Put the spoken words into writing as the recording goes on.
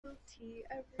tea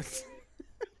everywhere.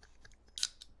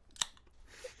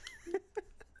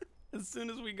 As soon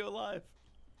as we go live,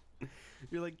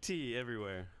 you're like tea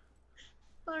everywhere.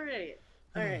 All right.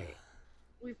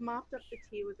 We've mopped up the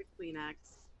tea with a Kleenex.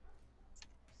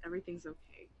 Everything's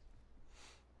okay.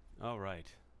 All right.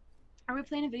 Are we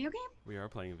playing a video game? We are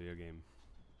playing a video game.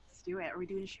 Let's do it. Are we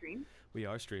doing a stream? We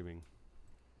are streaming.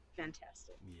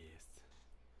 Fantastic. Yes.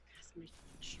 Gosh, my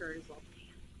shirt is all tan.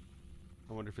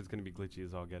 I wonder if it's going to be glitchy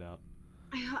as all get out.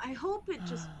 I hope it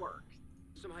just works.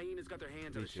 Some hyenas got their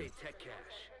hands on the Shade Tech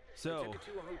cash. So,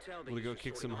 we'll go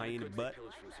kick some hyena butt.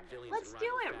 Let's do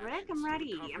it, Rick. I'm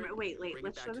ready. Wait.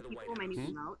 Let's show the people my new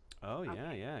emote. Oh,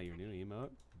 yeah, your new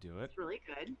emote. Do it. It's really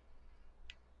good.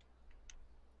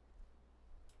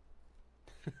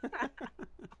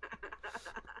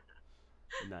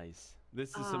 Nice. This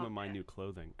is some of my new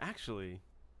clothing. Actually,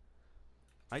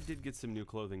 I did get some new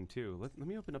clothing too. Let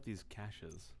me open up these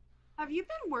caches. Have you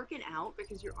been working out?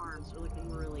 Because your arms are looking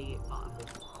really buff.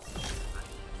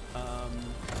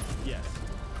 Yes.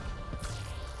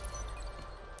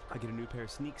 I get a new pair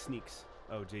of sneaks.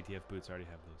 Oh, JTF boots, I already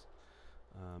have those.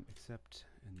 Except,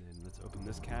 and then let's open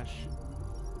this cache.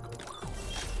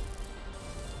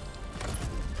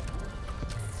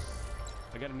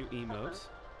 I got a new emote.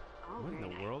 Oh, What in the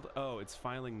world? Oh, it's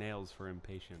filing nails for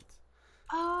impatient.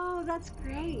 Oh, that's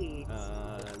great.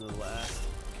 The last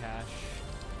cache.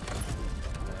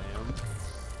 Bam.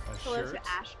 A Hello shirt. to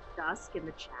Ash Dusk in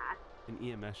the chat. An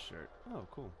EMS shirt. Oh,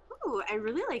 cool. Ooh, I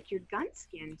really like your gun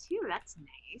skin too. That's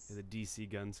nice. The DC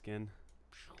gun skin.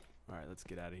 Alright, let's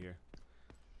get out of here.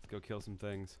 Let's go kill some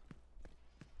things.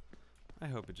 I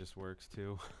hope it just works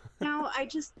too. No, I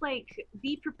just like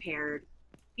be prepared.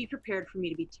 Be prepared for me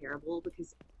to be terrible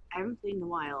because I haven't played in a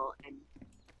while and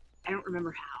I don't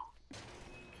remember how.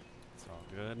 It's all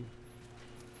good.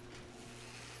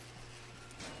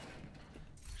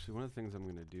 Actually, one of the things I'm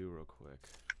gonna do real quick.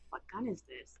 What gun is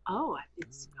this? Oh,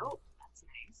 it's scoped. That's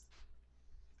nice.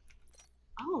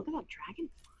 Oh, look at that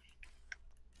dragonfly.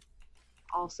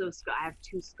 Also, I have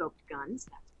 2 scoped guns.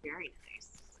 That's very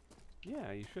nice.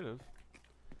 Yeah, you should have.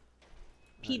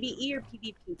 PvE or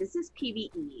PvP? This is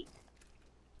PvE.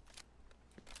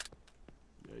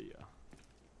 Yeah.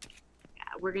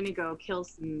 Yeah, we're gonna go kill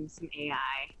some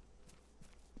AI.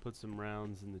 Put some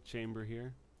rounds in the chamber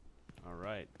here.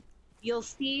 Alright. You'll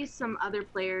see some other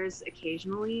players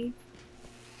occasionally,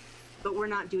 but we're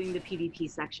not doing the PvP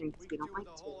section because we don't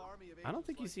like to. I don't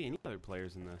think you see any other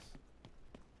players in this.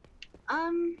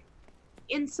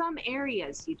 In some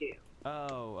areas you do.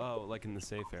 Oh, like in the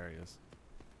safe areas.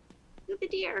 Look at the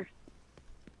deer.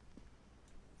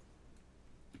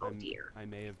 Oh dear. I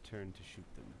may have turned to shoot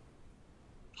them.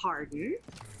 Pardon?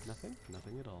 Nothing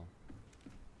at all.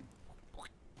 Alright.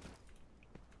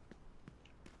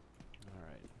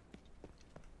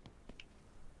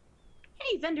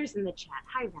 Hey, Vendor's in the chat.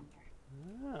 Hi, Vendor.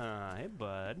 Ah, hey,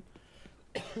 bud.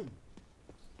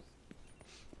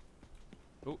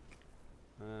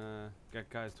 Got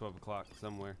guys 12 o'clock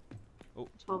somewhere. Oh.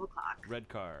 12 o'clock. Red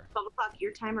car. 12 o'clock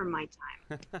your time or my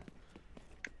time?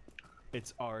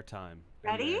 It's our time.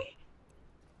 Ready?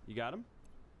 You got him?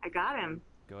 I got him.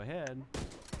 Go ahead.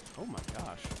 Oh my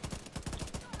gosh.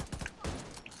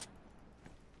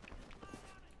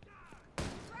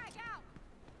 Drag out.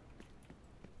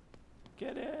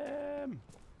 Get him!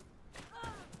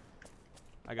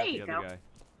 I got the other guy.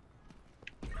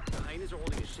 The hyenas are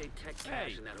holding a Shade Tech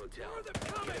cash in that hotel.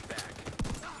 Get it back.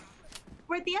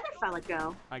 Where'd the other fella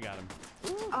go? I got him.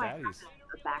 Ooh, Oh, I baddies. found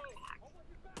a backpack.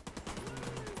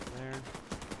 There.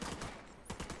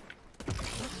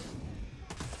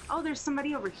 Oh, there's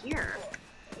somebody over here.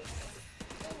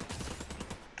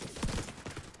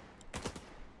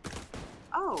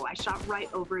 Oh, I shot right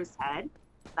over his head.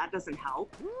 That doesn't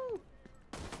help. Woo.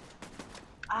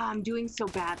 I'm doing so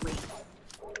badly.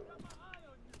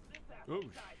 Oh,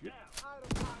 shit.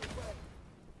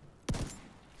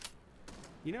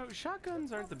 You know,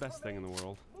 shotguns aren't the best thing in the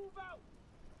world.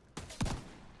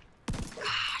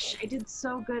 Gosh, I did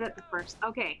so good at the first.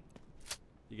 Okay.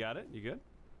 You got it? You good?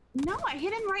 No, I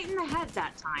hit him right in the head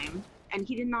that time, and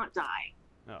he did not die.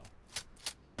 Oh.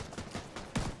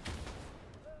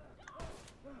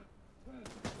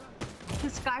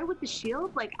 This guy with the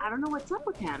shield, like, I don't know what's up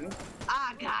with him.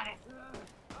 Ah, got it.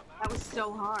 That was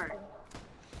so hard.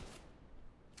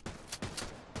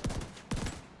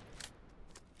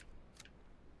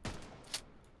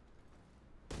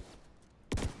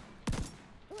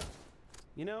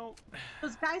 You know,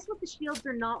 Those guys with the shields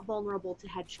are not vulnerable to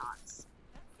headshots.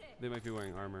 they might be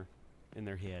wearing armor in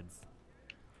their heads.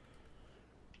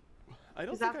 I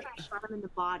don't Because think after I shot him in the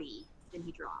body, then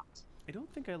he dropped. I don't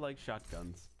think I like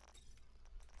shotguns.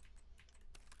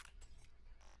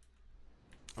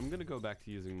 I'm gonna go back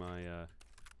to using my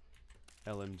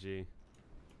LMG.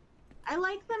 I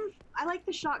like them. I like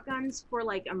the shotguns for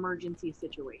like emergency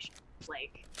situations,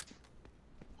 like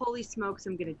holy smokes,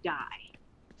 I'm gonna die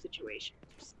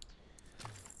situations.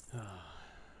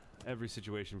 Every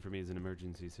situation for me is an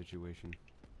emergency situation.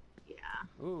 Yeah.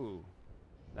 Ooh,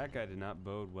 that guy did not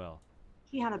bode well.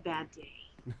 He had a bad day.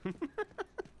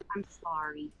 I'm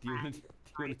sorry. Do you want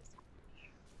friend.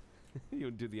 to you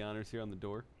wanna do the honors here on the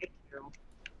door? Thank you.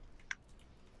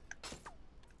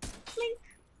 Blink.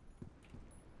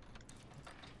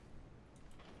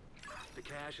 The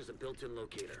cache is a built-in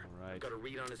locator. All right. I've got a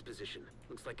read on his position.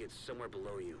 Looks like it's somewhere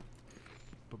below you.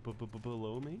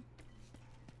 Below me?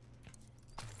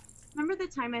 Remember the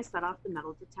time I set off the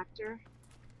metal detector?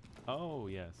 Oh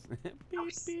yes. Beep,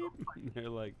 was so beep. They're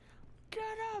like, get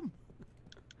him.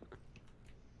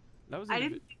 That was. I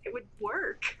didn't think it would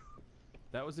work.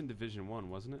 That was in Division 1,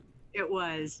 wasn't it? It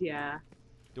was, yeah.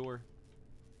 Door.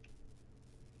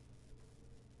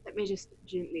 Let me just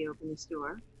gently open this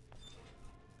door.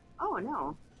 Oh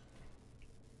no.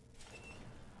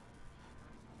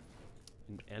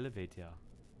 An elevator.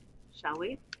 Shall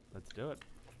we? Let's do it.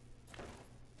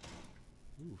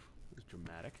 Oof, that was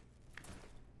dramatic.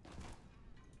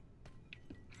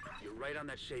 You're right on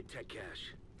that Shade Tech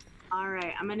cache.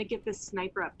 Alright, I'm gonna get this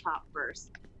sniper up top first.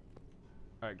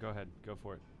 Alright, go ahead. Go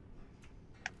for it.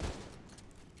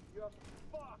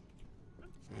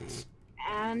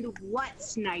 And what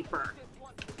sniper?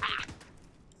 Ah,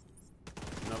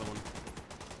 Another one.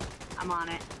 I'm on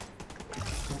it.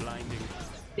 Blinding.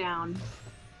 Down.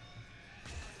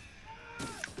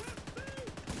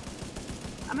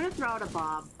 I'm gonna throw out a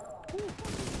bob.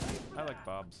 I like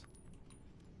bobs.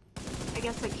 I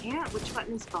guess I can't. Which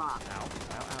button is bob? Ow.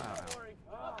 Ow, ow,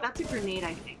 ow. That's a grenade,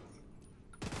 I think.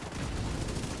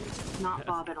 Not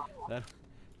bob at all. That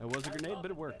was a grenade,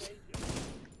 but it worked.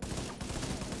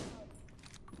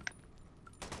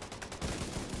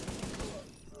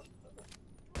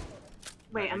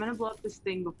 Wait, I'm gonna blow up this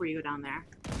thing before you go down there.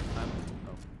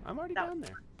 I'm already That- down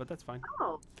there, but that's fine.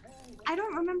 Oh, I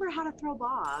don't remember how to throw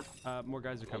bob. More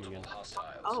guys are coming in.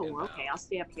 Oh, okay, I'll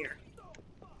stay up here.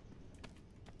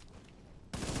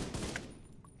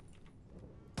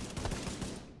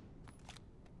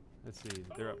 Let's see,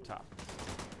 they're up top.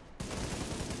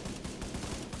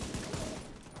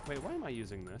 Wait, why am I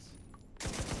using this?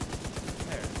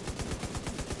 There.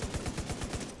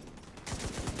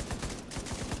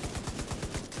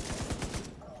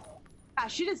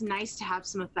 Gosh, it is nice to have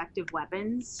some effective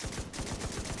weapons.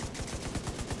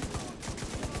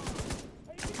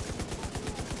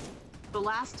 The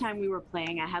last time we were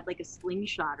playing, I had like a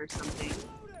slingshot or something.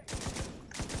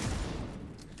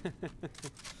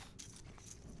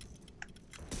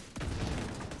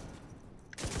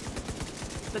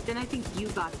 But then I think you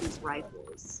got these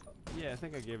rifles. Yeah, I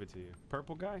think I gave it to you.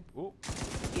 Purple guy? Oh.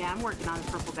 Yeah, I'm working on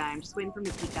the purple guy. I'm just waiting for him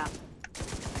to peek up.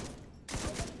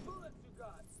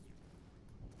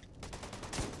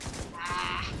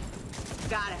 Ah,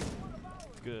 got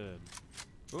it. Good.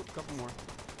 Oh, couple more.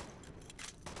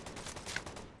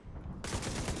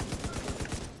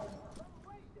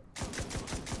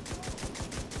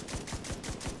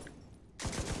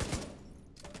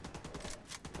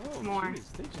 Oh, More. geez,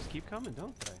 they just keep coming,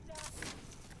 don't they?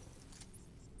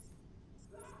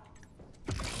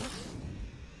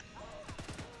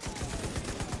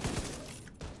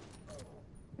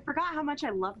 I forgot how much I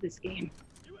love this game.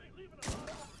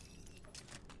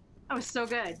 That was so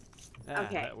good. Ah,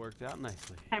 Okay. that worked out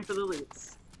nicely. Time for the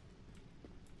loots.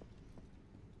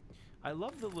 I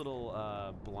love the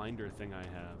little blinder thing I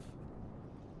have.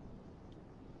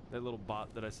 That little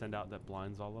bot that I send out that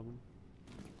blinds all of them.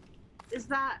 Is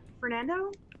that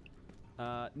Fernando?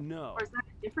 No. Or is that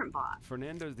a different bot?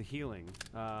 Fernando's the healing.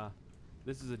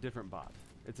 This is a different bot.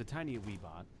 It's a tiny wee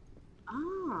bot.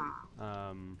 Ah.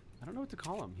 I don't know what to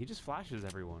call him. He just flashes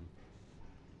everyone.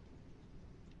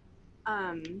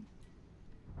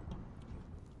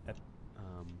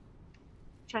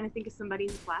 Trying to think of somebody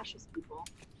who flashes people.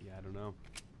 Yeah, I don't know.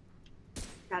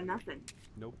 Got nothing.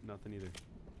 Nope, nothing either.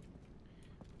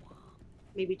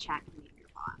 Maybe chat can make your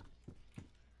bot.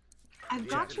 I've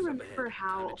got to remember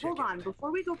how. Hold on,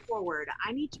 before we go forward,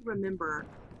 I need to remember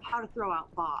how to throw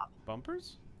out Bob.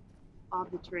 Bumpers? Bob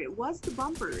the Tree. It was the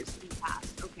bumpers in the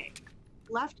past. Okay.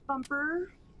 Left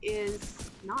bumper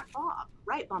is not Bob.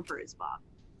 Right bumper is Bob.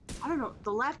 I don't know.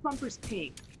 The left bumper's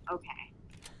ping. Okay.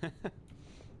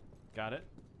 Got it.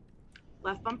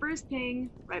 Left bumper is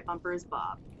ping. Right bumper is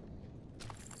Bob.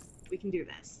 We can do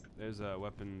this. There's a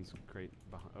weapons crate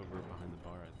over behind the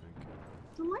bar, I think.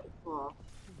 Delightful.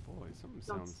 Oh boy, something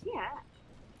Don't sounds... see it.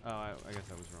 Oh, I guess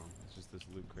I was wrong. It's just this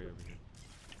loot crate over here.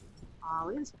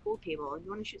 Look at this pool table. You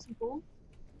want to shoot some pool?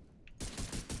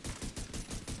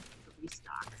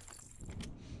 Restock.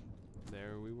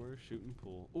 There we were, shooting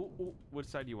pool. Ooh, ooh, which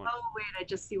side do you want? Oh, wait, I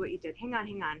just see what you did. Hang on,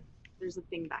 hang on. There's a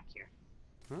thing back here.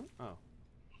 Huh? Oh.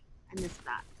 I missed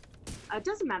that. It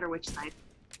doesn't matter which side.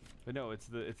 But no, it's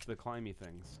the climby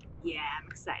things. Yeah, I'm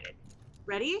excited.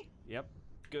 Ready? Yep.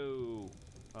 Go.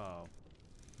 Oh.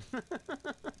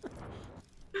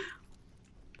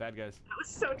 Bad guys. That was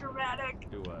so dramatic.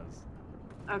 It was.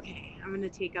 Okay, I'm gonna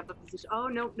take up a position. Oh,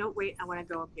 no, no, wait. I want to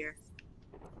go up here.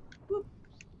 Whoop.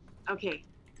 Okay,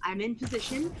 I'm in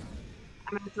position.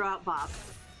 I'm gonna throw out Bob.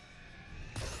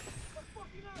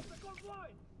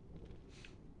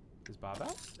 Is Bob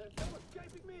out?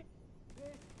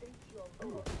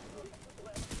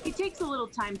 He takes a little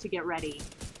time to get ready.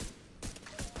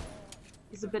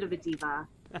 He's a bit of a diva.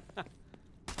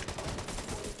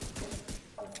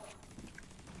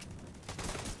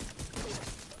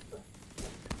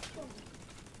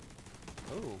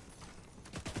 Oh.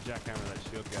 Jackhammer that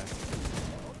shield guy.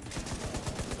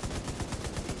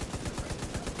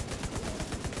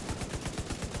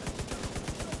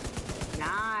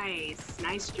 Nice.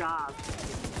 Nice job.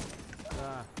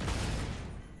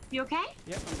 You okay?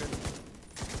 Yep, I'm good.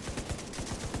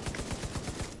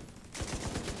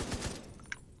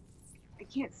 I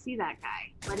can't see that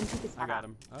guy. Let him pick his head I got up.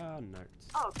 him. Nerds.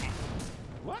 Oh, okay.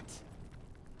 What?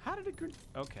 How did it go?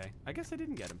 Okay, I guess I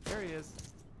didn't get him. There he is.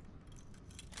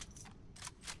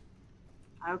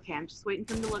 Okay, I'm just waiting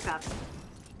for him to look up.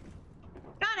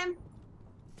 Got him!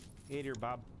 Hey there,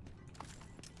 Bob.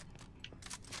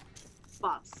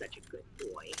 Bob's such a good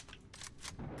boy.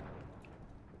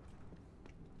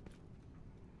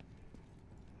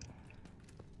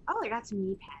 Oh, I got some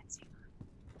knee pads here.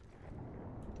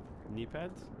 Knee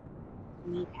pads?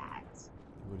 Knee pads.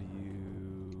 What do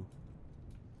you...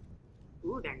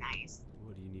 Ooh, they're nice.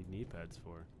 What do you need knee pads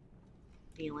for?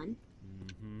 Feeling.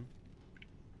 Mm-hmm.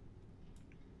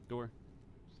 Door.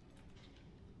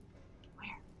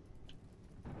 Where?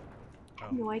 I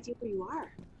have no idea where you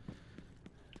are.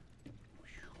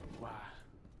 Wow.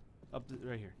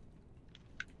 Right here.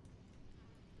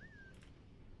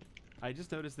 I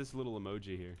just noticed this little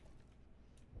emoji here.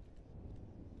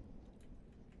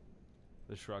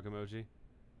 The shrug emoji.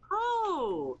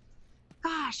 Oh!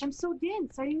 Gosh, I'm so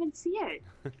dense. I didn't even see it.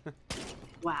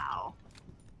 Wow.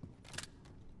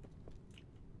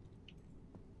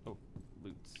 Oh,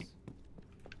 loots.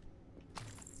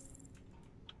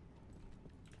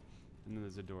 And then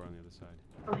there's a door on the other side.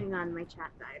 Oh, hang on. My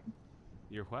chat died.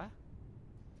 Your what?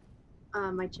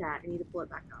 My chat. I need to pull it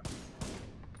back up.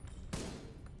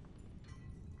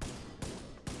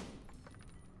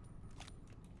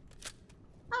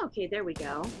 Okay, there we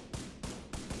go.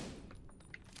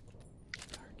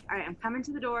 Alright, I'm coming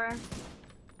to the door.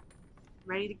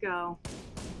 Ready to go.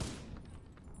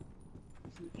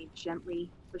 Let me gently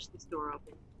push this door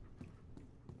open.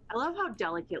 I love how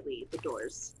delicately the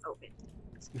doors open.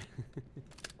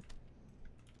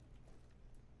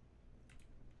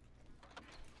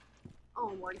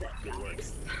 Oh, more dead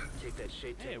guys. Take that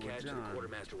shade Hey, tech we're cash to the done.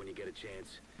 quartermaster when you get a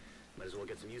chance. Might as well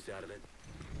get some use out of it.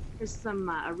 There's some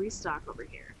a restock over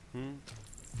here. Hmm?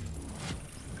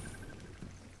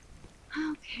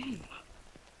 Okay.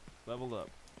 Leveled up.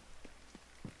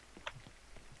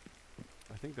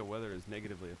 I think the weather is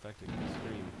negatively affecting the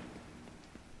stream.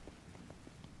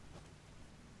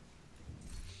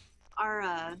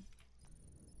 Our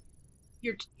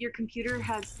your computer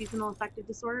has seasonal affective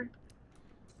disorder.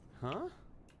 Huh?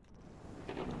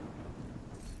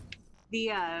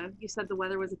 The you said the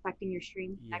weather was affecting your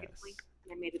stream negatively, Yes.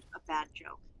 and I made a bad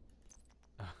joke.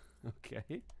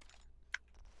 Okay.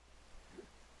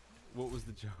 What was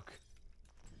the joke?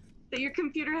 That your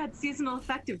computer had seasonal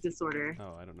affective disorder.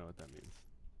 Oh, I don't know what that means.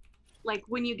 Like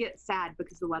when you get sad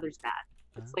because the weather's bad.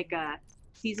 It's like a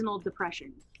seasonal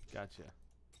depression. Gotcha.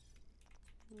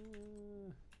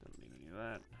 Don't need any of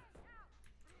that.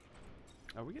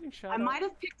 Are we getting shot I at? might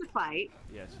have picked a fight.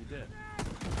 Yes, you did.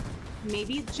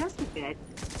 Maybe just a bit.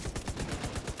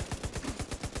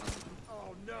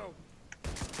 Oh no!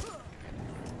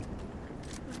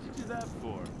 What did you do that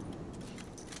for?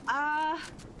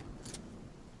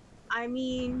 I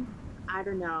mean, I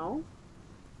don't know.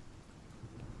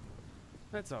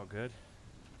 That's all good.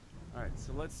 Alright,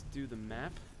 so let's do the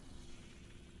map.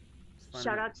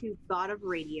 Shout out to God of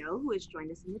Radio, who has joined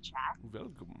us in the chat.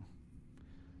 Welcome.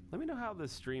 Let me know how the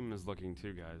stream is looking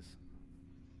too, guys.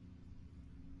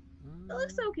 It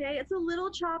looks okay. It's a little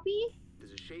choppy.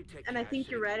 There's a shade tech And I think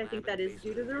cache you're sitting right. in I think lab that in is the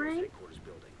due to the basement of rain. headquarters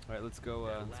building. Alright, let's go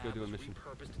do a mission.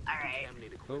 Alright.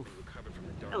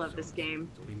 I love this game.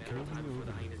 It's only a matter of time before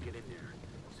the hyenas get in there.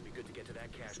 So it'd be good to get to that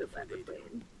That cache So is bad Funday for too.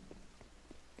 playing.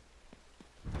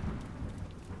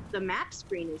 The map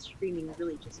screen is streaming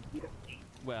really just beautifully.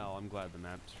 Well, I'm glad the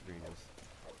map screen is.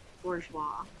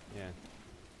 Bourgeois. Yeah.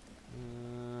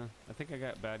 I think I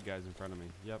got bad guys in front of me.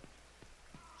 Yep.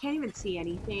 Can't even see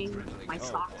anything. My Oh.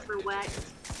 socks are wet.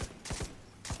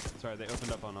 Sorry, they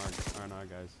opened up on our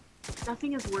guys.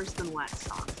 Nothing is worse than wet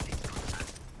socks.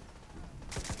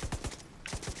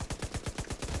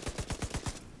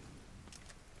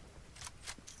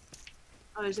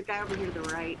 Oh, there's a guy over here to the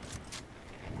right.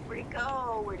 Where'd he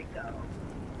go? Where'd he go?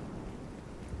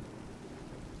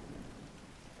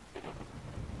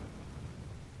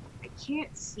 I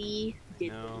can't see.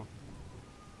 No.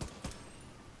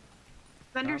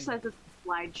 Vendor says it's a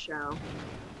slideshow.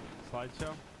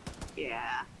 Slideshow?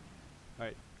 Yeah.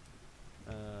 Alright.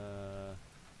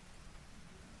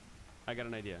 I got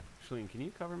an idea. Shaline, can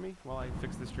you cover me while I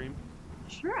fix the stream?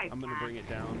 Sure, I'm gonna bring it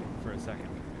down for a second.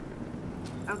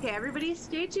 Okay, everybody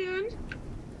stay tuned.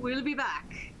 We'll be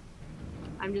back.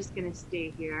 I'm just gonna stay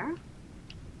here.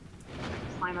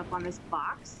 Climb up on this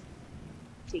box.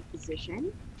 Take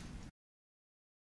position.